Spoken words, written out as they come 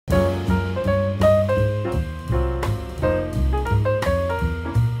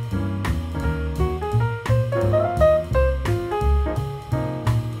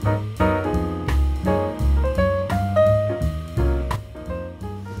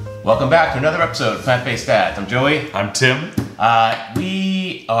Welcome back to another episode of Plant-Based Dads. I'm Joey. I'm Tim.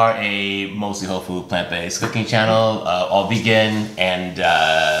 We are a mostly whole food plant-based cooking channel, all vegan, and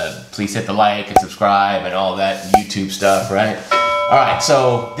please hit the like and subscribe and all that YouTube stuff, right? All right,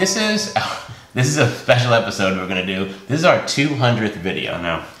 so this is a special episode we're gonna do. This is our 200th video. I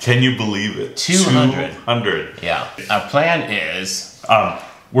know. Can you believe it? 200. 200. Yeah. Our plan is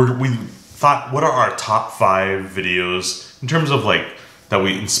we thought, what are our top 5 videos in terms of like that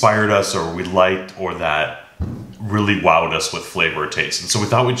we inspired us or we liked or that really wowed us with flavor or taste, and so we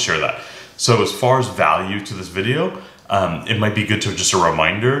thought we'd share that. So as far as value to this video, it might be good to just a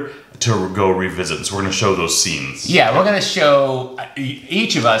reminder to go revisit. So we're going to show those scenes. Yeah, we're going to show,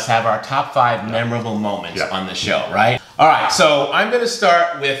 each of us have our top 5 memorable moments on the show, right? All right, so I'm going to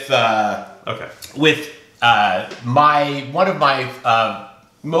start with one of my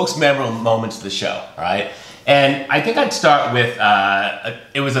most memorable moments of the show, right? And I think I'd start with,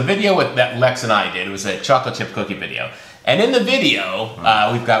 it was a video that Lexx and I did. It was a chocolate chip cookie video. And in the video,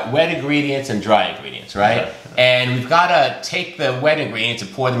 we've got wet ingredients and dry ingredients, right? Okay. And we've got to take the wet ingredients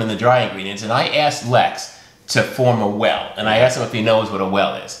and pour them in the dry ingredients. And I asked Lexx to form a well. And I asked him if he knows what a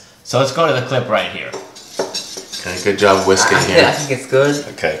well is. So let's go to the clip right here. Okay, good job whisking here. Yeah, I think it's good.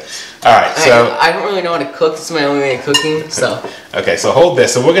 Okay. All right, so... I don't really know how to cook. This is my only way of cooking, so... Okay, so hold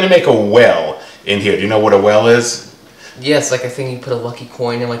this. So we're going to make a well in here. Do you know what a well is? Yes, like I think you put a lucky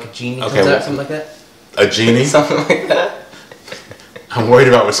coin in, like a genie comes out, something like that. A genie? Something like that. I'm worried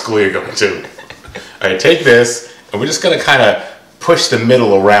about what school you're going to. All right, take this, and we're just going to kind of push the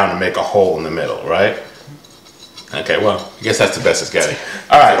middle around and make a hole in the middle, right? Okay, well, I guess that's the best it's getting.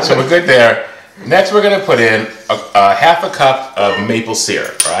 All right, so we're good there. Next, we're going to put in a half a cup of maple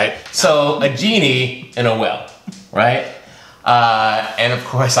syrup, right? So a genie in a well, right? And of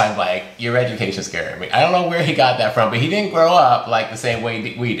course, I'm like, your education scared me. I don't know where he got that from, but he didn't grow up like the same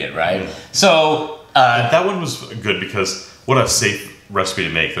way we did, right? So that one was good because what a safe recipe to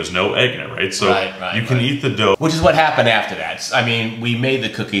make. There's no egg in it, right? So you can eat the dough. Which is what happened after that. I mean, we made the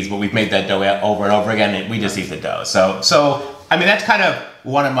cookies, but we've made that dough over and over again, and we just eat the dough. So I mean, that's kind of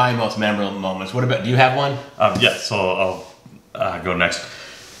one of my most memorable moments. What about, do you have one? Yeah, so I'll go next.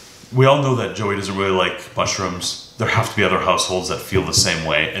 We all know that Joey doesn't really like mushrooms. There have to be other households that feel the same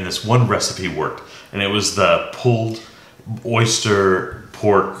way, and this one recipe worked, and it was the pulled oyster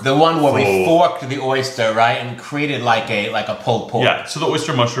pork. The one where we forked the oyster, right, and created like a pulled pork. Yeah, so the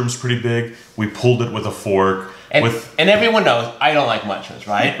oyster mushroom's pretty big. We pulled it with a fork. And everyone knows I don't like mushrooms,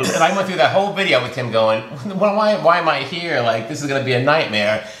 right? And I went through that whole video with him going, why am I here? Like, this is going to be a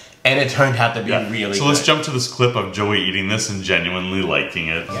nightmare. And it turned out to be really good. So let's jump to this clip of Joey eating this and genuinely liking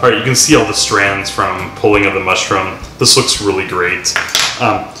it. Yeah. All right, you can see all the strands from pulling of the mushroom. This looks really great.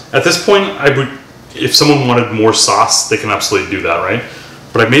 At this point, if someone wanted more sauce, they can absolutely do that, right?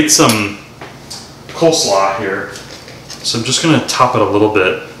 But I made some coleslaw here. So I'm just gonna top it a little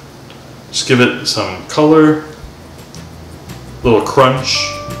bit. Just give it some color, a little crunch.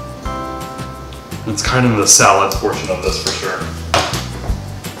 It's kind of the salad portion of this for sure.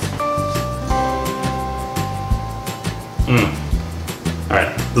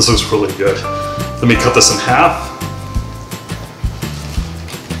 Alright, this looks really good. Let me cut this in half.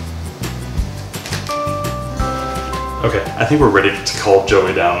 Okay, I think we're ready to call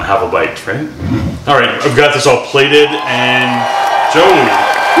Joey down and have a bite, right? Alright, I've got this all plated and Joey.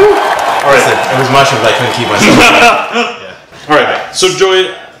 Alright, it was mushrooms, I couldn't keep myself. Alright, so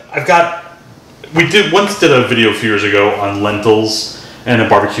Joey, we once did a video a few years ago on lentils and a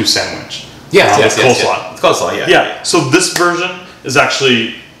barbecue sandwich. Yes. Coleslaw. It's coleslaw, yeah. Yeah, so this version is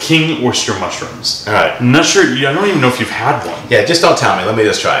actually king oyster mushrooms. Alright. I'm not sure, I don't even know if you've had one. Yeah, just don't tell me, let me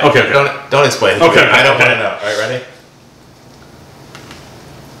just try it. Okay. Don't explain it. Okay. I don't want to know. Alright, ready?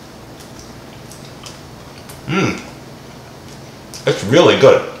 It's really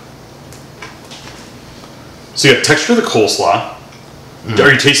good. So you got texture of the coleslaw.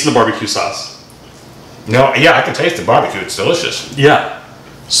 Are you tasting the barbecue sauce? No, yeah, I can taste the barbecue. It's delicious. Yeah.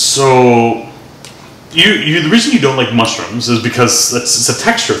 So the reason you don't like mushrooms is because it's a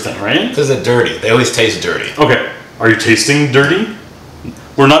texture thing, right? Because they're dirty. They always taste dirty. Okay. Are you tasting dirty?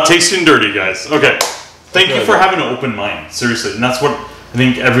 We're not tasting dirty, guys. Okay. Thank you for having an open mind. Seriously. And that's what I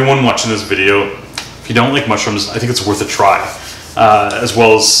think everyone watching this video, if you don't like mushrooms, I think it's worth a try. As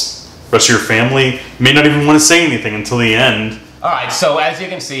well as the rest of your family. You may not even want to say anything until the end. All right, so as you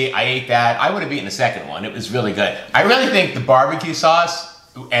can see, I ate that. I would have eaten the second one. It was really good. I really think the barbecue sauce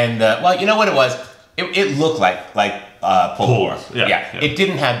and well, you know what it was? It looked like pulled pork. Yeah. It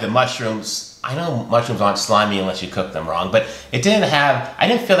didn't have the mushrooms. I know mushrooms aren't slimy unless you cook them wrong, but it didn't have, I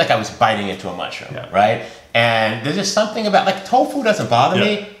didn't feel like I was biting into a mushroom, right? And there's just something about, like, tofu doesn't bother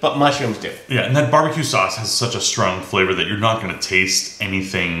me, but mushrooms do. Yeah, and that barbecue sauce has such a strong flavor that you're not going to taste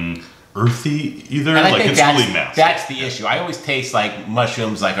anything earthy either. And I like, think it's really massive. that's the issue. I always taste like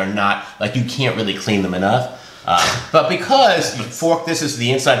mushrooms like are not, like you can't really clean them enough. But because you fork this is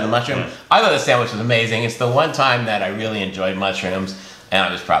the inside of the mushroom, I thought the sandwich was amazing. It's the one time that I really enjoyed mushrooms, and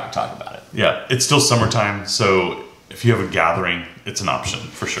I'll just probably talk about it. Yeah, it's still summertime, so if you have a gathering, it's an option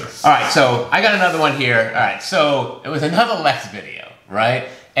for sure. All right, so I got another one here. All right, so it was another Lexx video, right?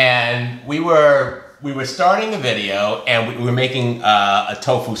 And we were starting a video, and we were making a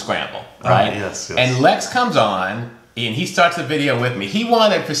tofu scramble, right? Yes. And Lexx comes on, and he starts the video with me. He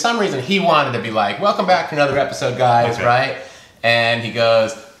wanted, for some reason, he wanted to be like, welcome back to another episode, guys, right? And he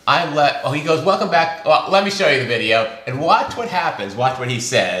goes, welcome back. Well, let me show you the video. And watch what happens. Watch what he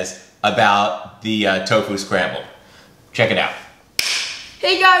says about the tofu scramble. Check it out.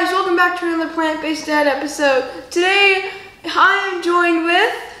 Hey guys, welcome back to another Plant-Based Dad episode. Today, I am joined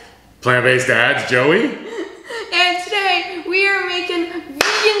with... Plant-based dads, Joey. And today, we are making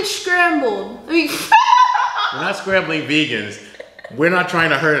vegan scrambled. We're not scrambling vegans. We're not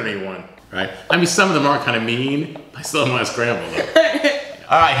trying to hurt anyone, right? I mean, some of them are kind of mean. I still don't want to scramble them.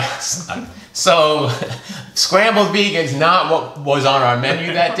 All right, so scrambled vegan's not what was on our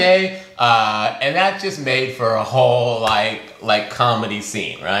menu that day, and that just made for a whole like comedy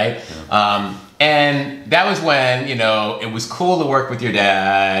scene, right? And that was when, you know, it was cool to work with your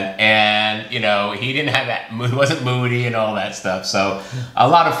dad, and, you know, he didn't have that, he wasn't moody and all that stuff, so a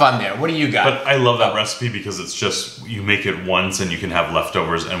lot of fun there. What do you got? But I love that recipe because it's just, you make it once and you can have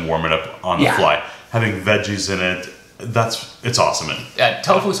leftovers and warm it up on the fly. Having veggies in it, it's awesome.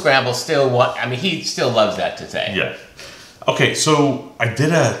 Tofu scramble still, he still loves that today. Yeah. Okay, so I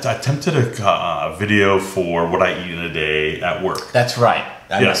attempted a video for what I eat in a day at work. That's right.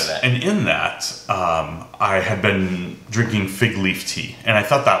 I remember that. And in that, I had been drinking fig leaf tea, and I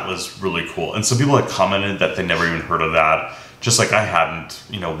thought that was really cool. And some people had commented that they never even heard of that, just like I hadn't,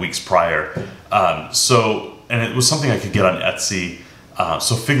 you know, weeks prior. And it was something I could get on Etsy.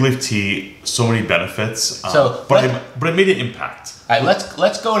 So fig leaf tea, so many benefits. But I made an impact. All right,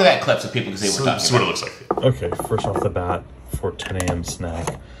 let's go to that clip so people can see what we're talking about. See what it looks like. Okay, first off the bat, for 10 a.m.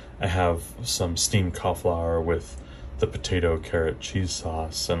 snack, I have some steamed cauliflower with the potato, carrot, cheese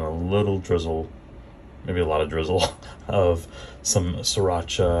sauce, and a little drizzle, maybe a lot of drizzle, of some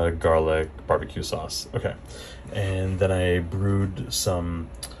sriracha, garlic, barbecue sauce. Okay, and then I brewed some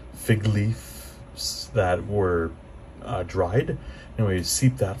fig leaves that were dried. Anyway,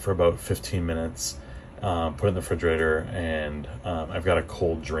 seep that for about 15 minutes, put it in the refrigerator, and I've got a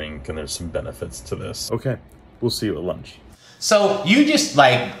cold drink, and there's some benefits to this. Okay, we'll see you at lunch. So you just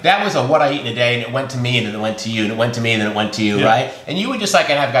that was a what I eat in a day, and it went to me, and then it went to you, and it went to me, and then it went to you, right? And you were just like,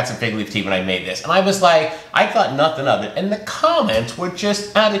 and I've got some fig leaf tea when I made this. And I was like, I thought nothing of it. And the comments were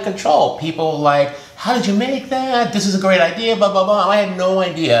just out of control. People like, how did you make that? This is a great idea, blah, blah, blah. And I had no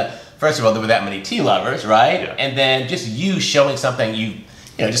idea. First of all, there were that many tea lovers, right? Yeah. And then just you showing something you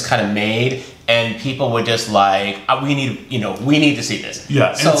just kind of made, and people were just like, we need to see this.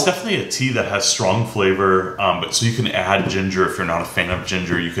 Yeah, and it's definitely a tea that has strong flavor, but so you can add ginger if you're not a fan of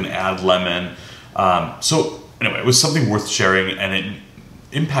ginger, you can add lemon. So anyway, it was something worth sharing, and it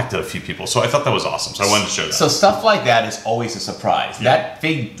impacted a few people, so I thought that was awesome, so I wanted to share that. So stuff like that is always a surprise. Yeah. That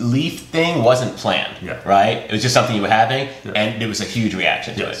fig leaf thing wasn't planned, right? It was just something you were having, and there was a huge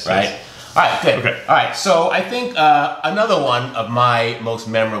reaction to it, right? Yes. All right, good. Okay. All right, so I think another one of my most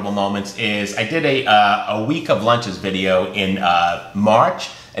memorable moments is I did a week of lunches video in March,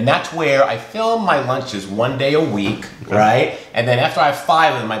 and that's where I film my lunches one day a week, right? And then after I have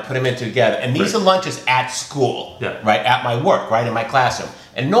 5 of them, I put them in together. And these are lunches at school, right? At my work, right? In my classroom.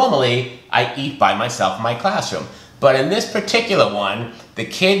 And normally, I eat by myself in my classroom. But in this particular one, the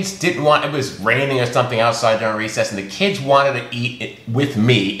kids didn't want, it was raining or something outside during recess, and the kids wanted to eat it with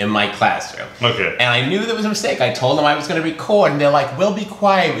me in my classroom. Okay. And I knew there was a mistake. I told them I was going to record, and they're like, we'll be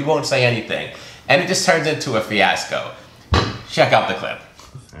quiet, we won't say anything. And it just turns into a fiasco. Check out the clip.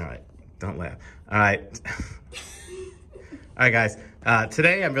 All right, don't laugh. All right. All right, guys.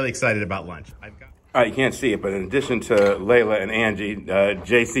 Today, I'm really excited about lunch. All right, you can't see it, but in addition to Layla and Angie,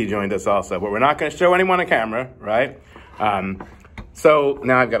 JC joined us also. But we're not going to show anyone on camera, right? So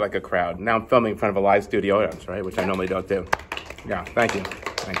now I've got like a crowd. Now I'm filming in front of a live studio audience, right? Which I normally don't do. Yeah, thank you.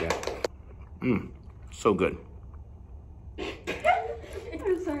 Thank you. So good.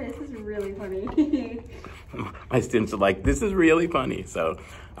 I'm sorry, this is really funny. My students are like, this is really funny. So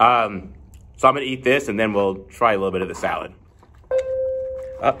I'm going to eat this, and then we'll try a little bit of the salad.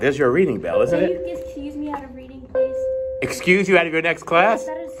 Oh, there's your reading bell, isn't it? Can you excuse me out of reading, please? Excuse you out of your next class?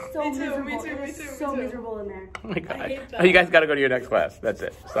 That is so Me too, miserable. me too, It me is too, me so too. miserable in there. Oh my God. hate that. Oh, you guys got to go to your next class. That's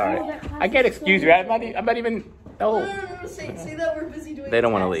it. Sorry. Oh, that class I can't is excuse so you. I'm not even. No, Oh. no, no, say that we're busy doing They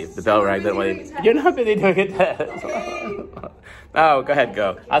don't want to tests. leave. The bell rang. They don't We're want busy to. doing You're tests. not busy doing a test. Oh, go ahead,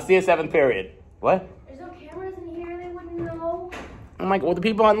 go. I'll see you 7th period. What? There's no cameras in here. They wouldn't know. Oh my God. Well, the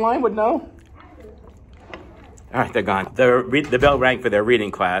people online would know. All right, they're gone. The bell rang for their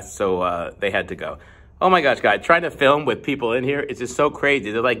reading class, so they had to go. Oh my gosh, guys, trying to film with people in here, it's just so crazy.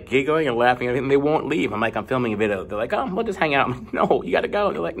 They're like giggling and laughing and they won't leave. I'm like, I'm filming a video. They're like, oh, we'll just hang out. I'm like, no, you got to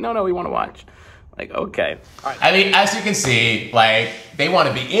go. They're like, no, we want to watch. Like, okay. All right. I mean, as you can see, like, they want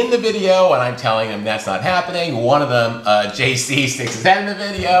to be in the video, and I'm telling them that's not happening. One of them, JC, sticks his head in the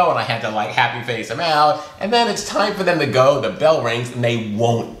video, and I had to, like, happy face him out. And then it's time for them to go. The bell rings, and they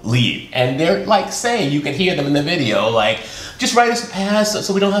won't leave. And they're, like, saying, you can hear them in the video, like, just write us a pass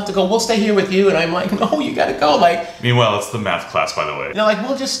so we don't have to go. We'll stay here with you. And I'm like, no, you got to go. Like, Meanwhile, it's the math class, by the way. they're like,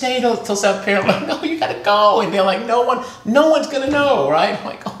 we'll just stay till 7th period. I'm like, no, you got to go. And they're like, no one's going to know, right? I'm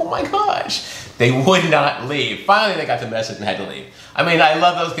like, oh, my gosh. They would not leave. Finally, they got the message and had to leave. I mean, I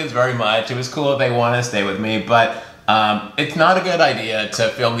love those kids very much. It was cool if they want to stay with me, but it's not a good idea to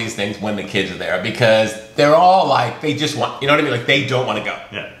film these things when the kids are there because they're all like, they just want, you know what I mean? Like, they don't want to go.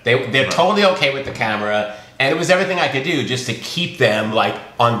 Yeah. They're totally okay with the camera, and it was everything I could do just to keep them, like,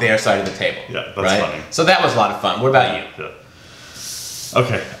 on their side of the table. Yeah, that's right? funny. So that was a lot of fun. What about you? Yeah.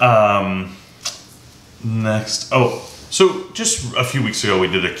 Okay. Next. Oh. So just a few weeks ago, we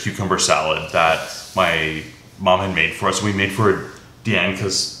did a cucumber salad that my mom had made for us. We made for Deanne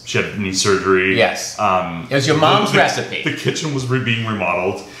because she had knee surgery. Yes. It was your mom's recipe. The kitchen was being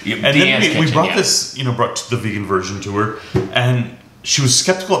remodeled. Deanne's And then we kitchen, brought yeah. this, brought the vegan version to her. And she was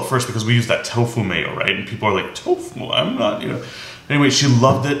skeptical at first because we used that tofu mayo, right? And people are like, tofu? I'm not, Anyway, she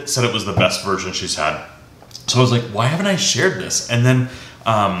loved it, said it was the best version she's had. So I was like, why haven't I shared this? And then,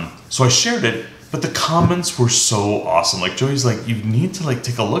 so I shared it. But the comments were so awesome. Like, Joey's like, you need to, like,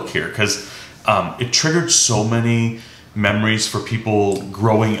 take a look here. Because it triggered so many memories for people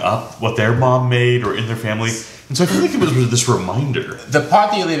growing up, what their mom made or in their family. And so I feel like it was this reminder. The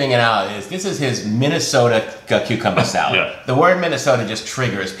part that you're leaving it out is, this is his Minnesota cucumber salad. Yeah. The word Minnesota just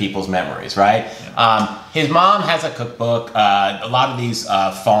triggers people's memories, right? Yeah. His mom has a cookbook. A lot of these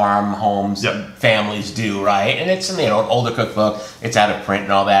farm homes, Yep. families do, right? And it's an older cookbook. It's out of print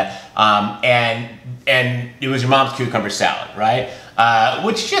and all that. And it was your mom's cucumber salad, right?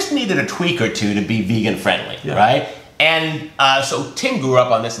 Which just needed a tweak or two to be vegan friendly, Yeah. right? And so Tim grew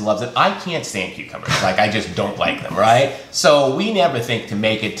up on this and loves it. I can't stand cucumbers. Like, I just don't like them, right? So we never think to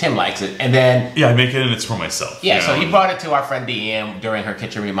make it. Tim likes it. And then, Yeah, I make it and it's for myself. yeah, so he brought it to our friend Deanne during her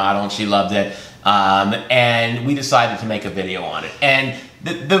kitchen remodel and she loved it. And we decided to make a video on it. And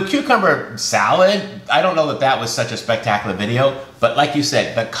the cucumber salad, I don't know that was such a spectacular video, but like you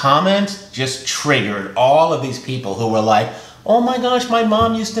said, the comments just triggered all of these people who were like, oh my gosh, my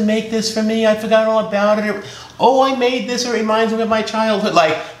mom used to make this for me. I forgot all about it. Oh, I made this. It reminds me of my childhood.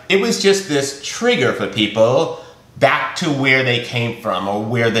 Like, it was just this trigger for people back to where they came from or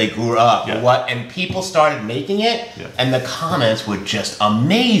where they grew up or what. And people started making it, and the comments were just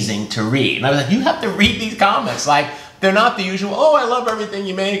amazing to read. And I was like, you have to read these comments. Like, they're not the usual, oh, I love everything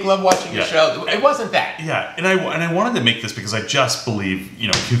you make, love watching your show. It wasn't that. Yeah, and I wanted to make this because I just believe,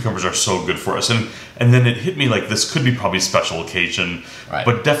 cucumbers are so good for us. And then it hit me like this could be probably a special occasion. Right.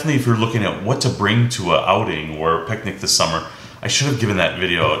 But definitely if you're looking at what to bring to an outing or a picnic this summer, I should have given that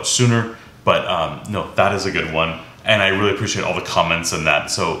video out sooner. But no, that is a good one. And I really appreciate all the comments and that.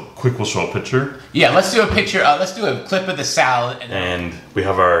 So quick, we'll show a picture. Yeah, let's do a picture. Let's do a clip of the salad. And we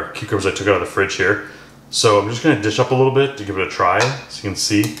have our cucumbers I took out of the fridge here. So I'm just going to dish up a little bit to give it a try, so you can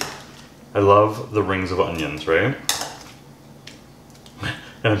see. I love the rings of onions, right?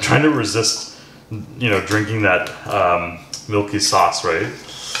 And I'm trying to resist, drinking that milky sauce, right?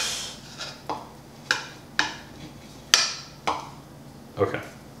 Okay.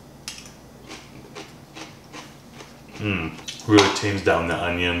 Really tames down the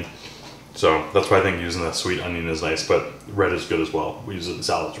onion. So that's why I think using that sweet onion is nice, but red is good as well. We use it in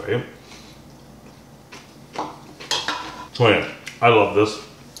salads, right? Oh yeah, I love this.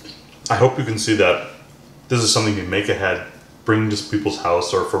 I hope you can see that this is something you make ahead, bring to people's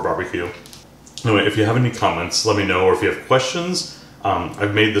house or for barbecue. Anyway, if you have any comments, let me know, or if you have questions.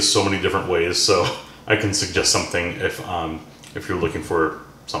 I've made this so many different ways, so I can suggest something if you're looking for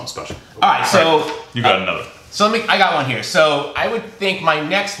something special. All right, so you got another. So I got one here. So I would think my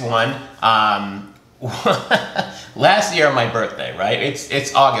next one, last year on my birthday, right?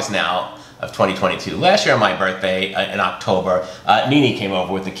 It's August now of 2022. Last year on my birthday in October, Nini came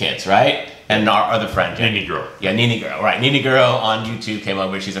over with the kids, right? and our other friend, Jenny. Nini Girl. Yeah, Nini Girl, right. Nini Girl on YouTube came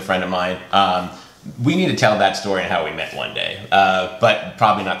over. She's a friend of mine. We need to tell that story and how we met one day, but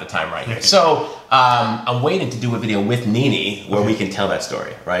probably not the time right here. So I'm waiting to do a video with Nini where we can tell that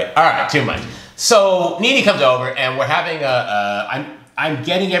story, right? All right, too much. So Nini comes over and we're having I'm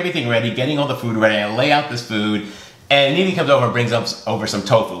getting everything ready, getting all the food ready. I lay out this food, and Nini comes over and brings over some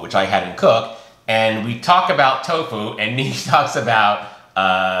tofu, which I hadn't cooked. And we talk about tofu, and Nini talks about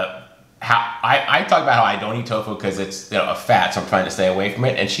how I talk about how I don't eat tofu because it's a fat, so I'm trying to stay away from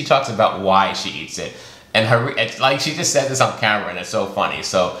it. And she talks about why she eats it. And it's like she just said this on camera, and it's so funny.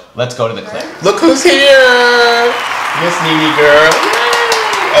 So let's go to the clip. Look who's here! Miss Nini Girl.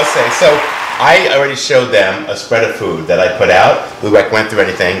 Yay! Okay, so I already showed them a spread of food that I put out. We went through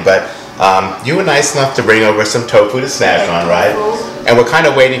anything, but you were nice enough to bring over some tofu to snack on, right? And we're kind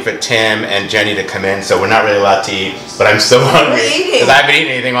of waiting for Tim and Jenny to come in, so we're not really allowed to eat, but I'm so hungry. Because I haven't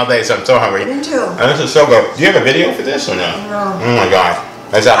eaten anything all day, so I'm so hungry. Me too. And this is so good. Do you have a video for this or no? No. Oh my god.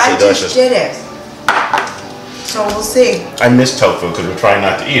 That's absolutely delicious. I just did it. So we'll see. I miss tofu because we're trying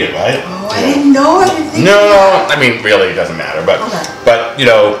not to eat it, right? Oh, I didn't know. I didn't think No, I mean, really, it doesn't matter. But, okay. but you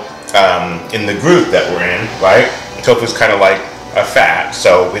know, in the group that we're in, right, tofu's kind of like a fat,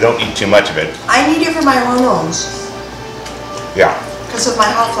 so we don't eat too much of it. I need it for my hormones. Yeah. Because of my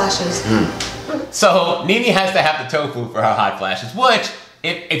hot flashes. So Nini has to have the tofu for her hot flashes, which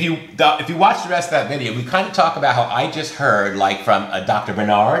if you watch the rest of that video, we kind of talk about how I just heard, like from Dr.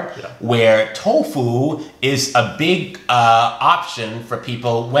 Bernard, where tofu is a big option for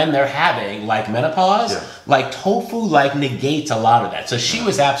people when they're having like menopause. Like tofu like negates a lot of that. So she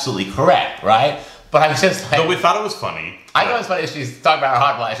was absolutely correct, right? But I was just like, But we thought it was funny. I thought it was funny she's talking about her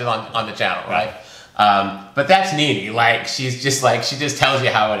hot flashes on the channel, right? But that's Nini. Like she just tells you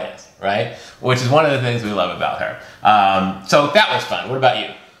how it is, right? Which is one of the things we love about her. So that was fun. What about you?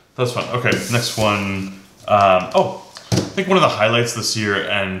 That was fun. Okay, next one. I think one of the highlights this year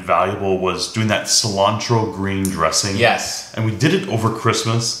and valuable was doing that cilantro green dressing. Yes. And we did it over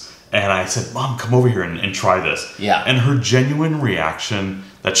Christmas. And I said, Mom, come over here and try this. Yeah. And her genuine reaction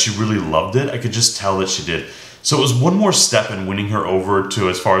that she really loved it, I could just tell that she did. So it was one more step in winning her over to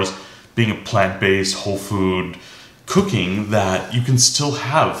as far as being a plant-based, whole food cooking that you can still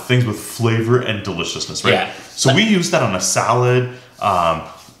have things with flavor and deliciousness, right? Yeah. So we used that on a salad,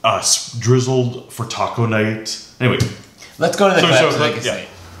 drizzled for taco night. Anyway. Let's go to the clip so they can see.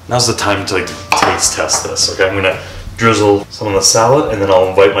 Now's the time to taste test this, okay? I'm gonna drizzle some on the salad, and then I'll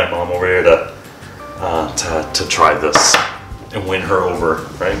invite my mom over here to try this and win her over,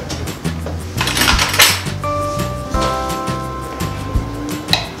 right?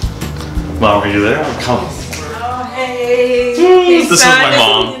 Mom, are you there? Come. Oh, hey. This is my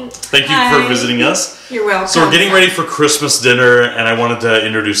mom. Thank you for visiting us. You're welcome. So we're getting ready for Christmas dinner, and I wanted to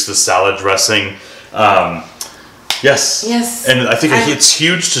introduce the salad dressing. Yes. Yes. And I think it's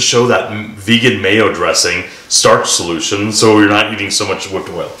huge to show that vegan mayo dressing starch solution, so you're not eating so much whipped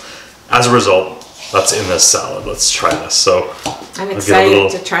oil. As a result, that's in this salad. Let's try this. So I'm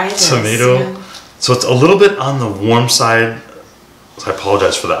excited to try this. Tomato. Yeah. So it's a little bit on the warm side. So I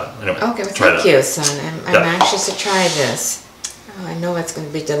apologize for that. Anyway, okay, well, thank you, son. I'm anxious to try this. Oh, I know it's going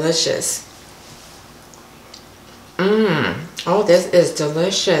to be delicious. Oh, this is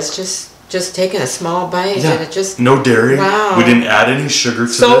delicious. Just taking a small bite and it just no dairy. Wow. We didn't add any sugar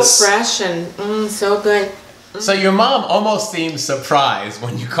to this. So fresh and so good. So your mom almost seems surprised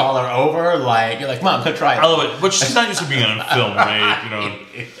when you call her over. Like you're like, Mom, go try it. I love it, but she's not used to being on film, right?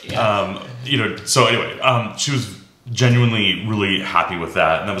 You know. So anyway, she was genuinely really happy with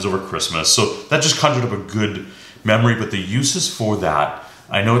that, and that was over Christmas. So that just conjured up a good memory. But the uses for that,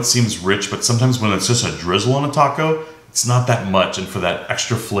 I know it seems rich, but sometimes when it's just a drizzle on a taco, it's not that much, and for that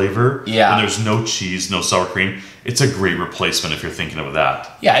extra flavor, and there's no cheese, no sour cream, it's a great replacement if you're thinking of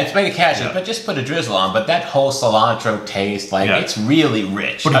that. Yeah, it's made a cash but just put a drizzle on. But that whole cilantro taste, like it's really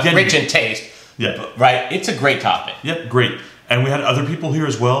rich. But again, rich in taste. Yeah. Right? It's a great topping. Yep, great. And we had other people here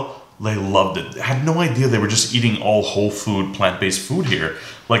as well. They loved it. I had no idea they were just eating all whole food, plant-based food here.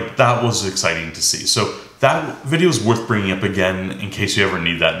 Like, that was exciting to see. So that video is worth bringing up again in case you ever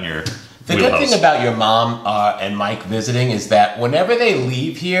need that in your The good thing about your mom and Mike visiting is that whenever they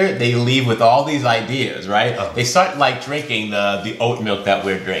leave here, they leave with all these ideas, right? They start like drinking the oat milk that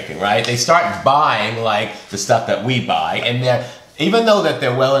we're drinking, right? They start buying like the stuff that we buy, and even though that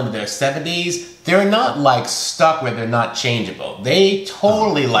they're well into their 70s, they're not like stuck where they're not changeable. They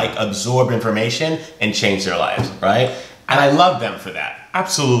totally like absorb information and change their lives, right? And I love them for that.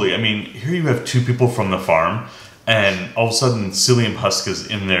 Absolutely. I mean, here you have two people from the farm, and all of a sudden psyllium husk is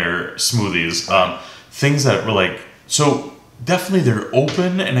in their smoothies. Things that were like, so definitely they're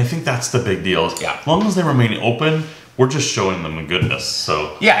open, and I think that's the big deal. Yeah. As long as they remain open, we're just showing them the goodness.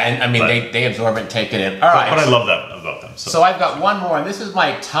 So yeah, and I mean they absorb it and take it in. All right. But I love that about them. So I've got one more, and this is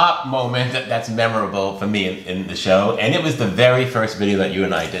my top moment that's memorable for me in the show, and it was the very first video that you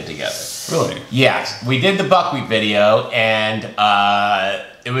and I did together. Really? Yes, we did the buckwheat video, and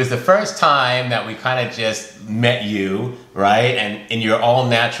it was the first time that we kind of just met you, right? And in your all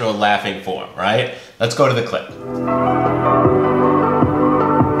natural laughing form, right? Let's go to the clip.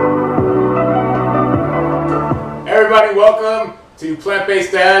 Everybody, welcome to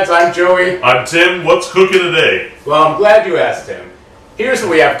Plant-Based Dads. I'm Joey. I'm Tim. What's cooking today? Well, I'm glad you asked, Tim. Here's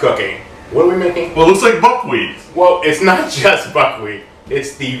what we have cooking. What are we making? Well, it looks like buckwheat. Well, it's not just buckwheat.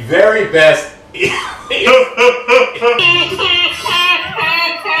 It's the very best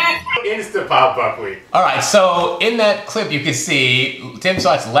Instapot buckwheat. All right, so in that clip you can see Tim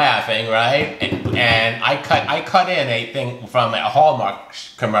starts laughing, right? And I cut in a thing from a Hallmark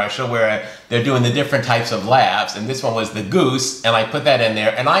commercial where they're doing the different types of laughs, and this one was the goose, and I put that in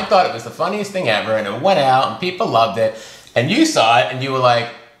there, and I thought it was the funniest thing ever, and it went out, and people loved it, and you saw it, and you were like,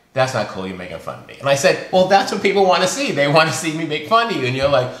 that's not cool, you're making fun of me. And I said, well, that's what people want to see. They want to see me make fun of you. And you're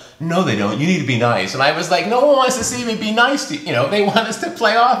like, no, they don't. You need to be nice. And I was like, no one wants to see me be nice to you. You know, they want us to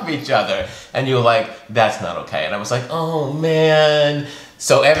play off each other. And you were like, that's not okay. And I was like, oh, man.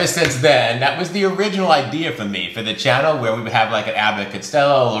 So ever since then, that was the original idea for me, for the channel, where we would have like an Abbott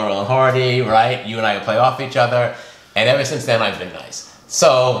Costello, Laurel and Hardy, right? You and I would play off each other. And ever since then, I've been nice.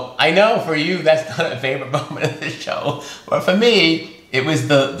 So I know for you, that's not a favorite moment of the show. But for me, it was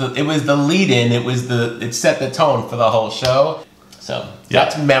the lead-in. It set the tone for the whole show. So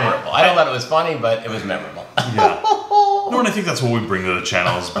that's memorable. I don't thought it was funny, but it was memorable. Yeah. No, and I think that's what we bring to the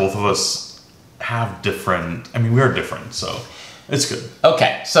channel is both of us have different. I mean, we are different, so it's good.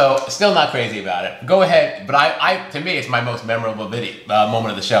 Okay, so still not crazy about it. Go ahead, but to me, it's my most memorable video moment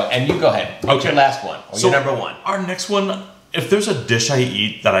of the show. And you go ahead. What's your last one? Or your number one? Our next one. If there's a dish I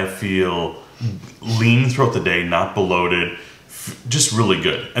eat that I feel lean throughout the day, not bloated, just really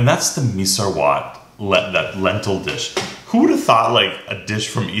good, and that's the misarwat, that lentil dish. Who would have thought like a dish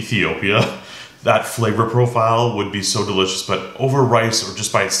from Ethiopia, that flavor profile would be so delicious, but over rice or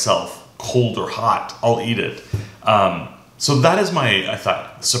just by itself, cold or hot, I'll eat it. So that is my, I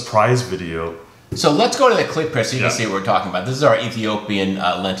thought, surprise video. So let's go to the clip here so you can see what we're talking about. This is our Ethiopian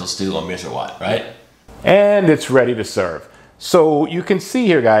lentil stew or misarwat, right? And it's ready to serve. So you can see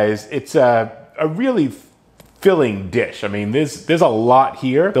here, guys, it's a really filling dish. I mean, there's a lot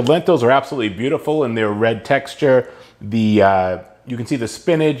here. The lentils are absolutely beautiful in their red texture. You can see the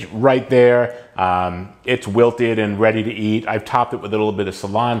spinach right there. It's wilted and ready to eat. I've topped it with a little bit of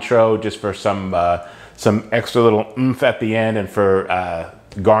cilantro just for some extra little oomph at the end and for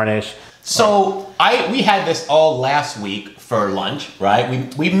garnish. So we had this all last week for lunch, right?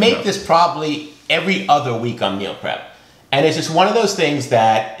 We make this probably every other week on meal prep. And it's just one of those things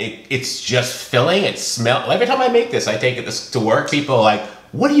that it's just filling, it smells. Every time I make this, I take it to work, people are like,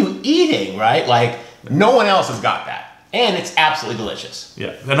 what are you eating, right? Like, no one else has got that. And it's absolutely delicious.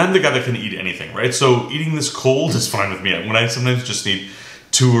 Yeah, and I'm the guy that can eat anything, right? So eating this cold is fine with me. When I sometimes just need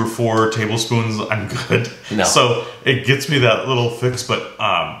 2 or 4 tablespoons, I'm good. No. So it gets me that little fix, but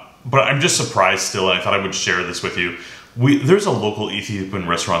I'm just surprised still, and I thought I would share this with you. There's a local Ethiopian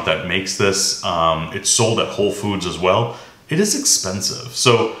restaurant that makes this. It's sold at Whole Foods as well. It is expensive.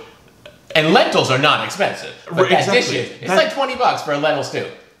 So, and lentils are not expensive. But that dish is. It's like $20 for a lentil stew,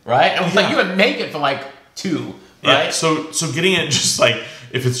 right? And it's like you would make it for like 2, right? Yeah. So getting it just like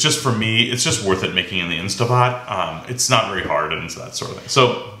if it's just for me, it's just worth it making in the Instapot. It's not very hard and that sort of thing.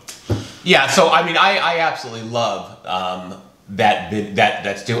 So yeah. So I mean, I absolutely love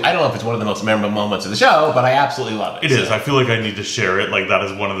that stew. I don't know if it's one of the most memorable moments of the show, but I absolutely love it. It is. I feel like I need to share it. Like that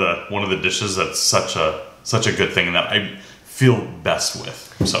is one of the dishes that's such a good thing that I feel best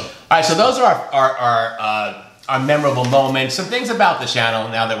with. So all right. So those are our memorable moments. Some things about the channel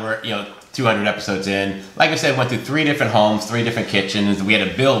now that we're 200 episodes in. Like I said, went through 3 different homes, 3 different kitchens. We had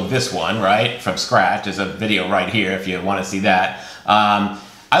to build this one right from scratch. There's a video right here if you want to see that. I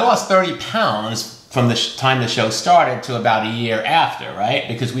lost 30 pounds from the time the show started to about a year after, right?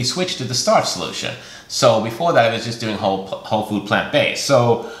 Because we switched to the starch solution. So before that, I was just doing whole food plant-based.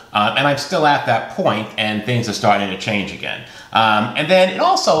 So, and I'm still at that point, and things are starting to change again. And then it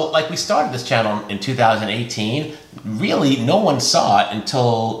also, like we started this channel in 2018, really no one saw it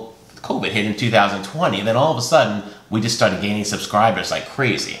until COVID hit in 2020. And then all of a sudden, we just started gaining subscribers like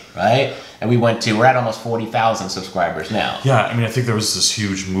crazy, right? And we're at almost 40,000 subscribers now. Yeah, I mean, I think there was this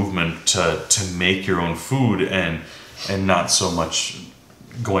huge movement to make your own food and not so much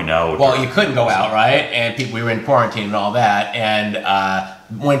going out. Well, you couldn't go out, right? And we were in quarantine and all that. And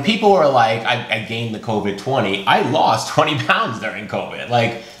when people were like, I gained the COVID-20, I lost 20 pounds during COVID.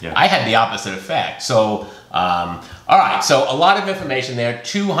 Like, I had the opposite effect. So, all right. So a lot of information there.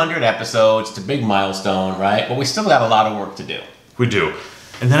 200 episodes. It's a big milestone, right? But we still got a lot of work to do. We do.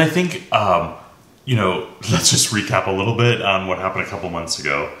 And then I think, you know, let's just recap a little bit on what happened a couple months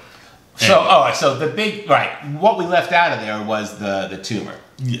ago. So the big, what we left out of there was the tumor,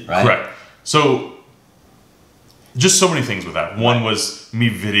 right? Correct. So, just so many things with that. One was me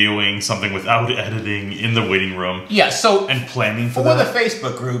videoing something without editing in the waiting room. Yeah, so... And planning for that. For the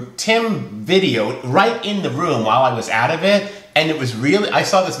Facebook group, Tim videoed right in the room while I was out of it, and it was really... I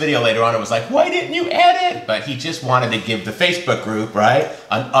saw this video later on, it was like, why didn't you edit? But he just wanted to give the Facebook group, right,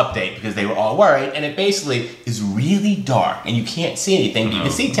 an update, because they were all worried, and it basically is really dark, and you can't see anything, but you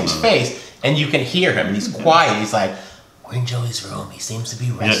can see Tim's face, and you can hear him, and he's quiet, he's like... We're in Joey's room. He seems to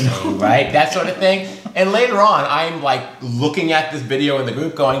be resting, right? That sort of thing. And later on, I'm like looking at this video in the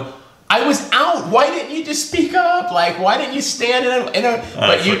group going, I was out. Why didn't you just speak up? Like, why didn't you stand in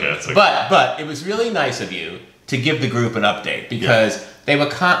a but it was really nice of you to give the group an update because they were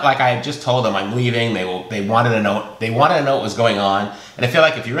like I had just told them I'm leaving. They wanted to know what was going on. And I feel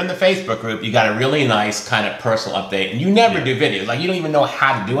like if you're in the Facebook group, you got a really nice kind of personal update. And you never do videos. Like you don't even know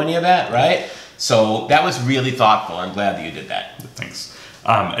how to do any of that, right? So that was really thoughtful. I'm glad that you did that. Thanks.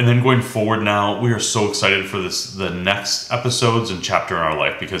 And then going forward now, we are so excited for the next episodes and chapter in our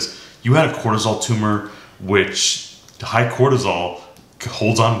life because you had a cortisol tumor, which high cortisol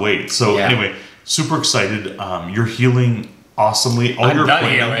holds on weight. So anyway, super excited. You're healing awesomely. All your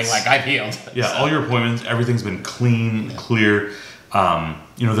done healing, like I've healed. Yeah, all your appointments, everything's been clean, clear.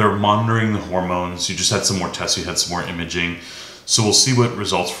 You know, they're monitoring the hormones. You just had some more tests. You had some more imaging. So we'll see what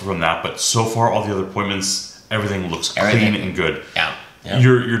results from that. But so far, all the other appointments, everything looks clean and good. Yeah.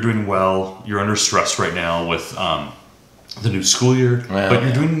 You're doing well. You're under stress right now with the new school year, but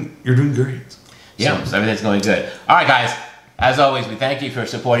you're doing great. Yeah, so everything's going good. All right, guys. As always, we thank you for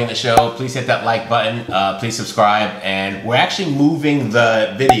supporting the show. Please hit that like button. Please subscribe. And we're actually moving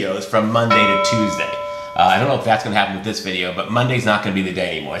the videos from Monday to Tuesday. I don't know if that's going to happen with this video, but Monday's not going to be the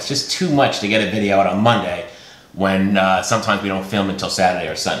day anymore. It's just too much to get a video out on Monday. When sometimes we don't film until Saturday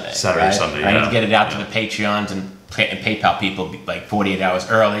or Sunday. I need to get it out to the Patreons and PayPal people like 48 hours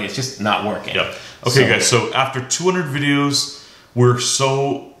early. It's just not working. Yep. Okay, guys. So after 200 videos, we're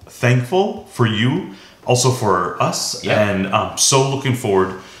so thankful for you, also for us, and so looking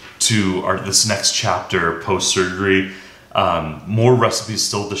forward to this next chapter post surgery. More recipes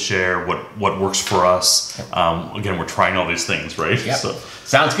still to share. What works for us. Again, we're trying all these things, right? Yep. So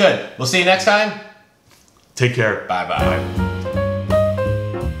sounds good. We'll see you next time. Take care. Bye-bye.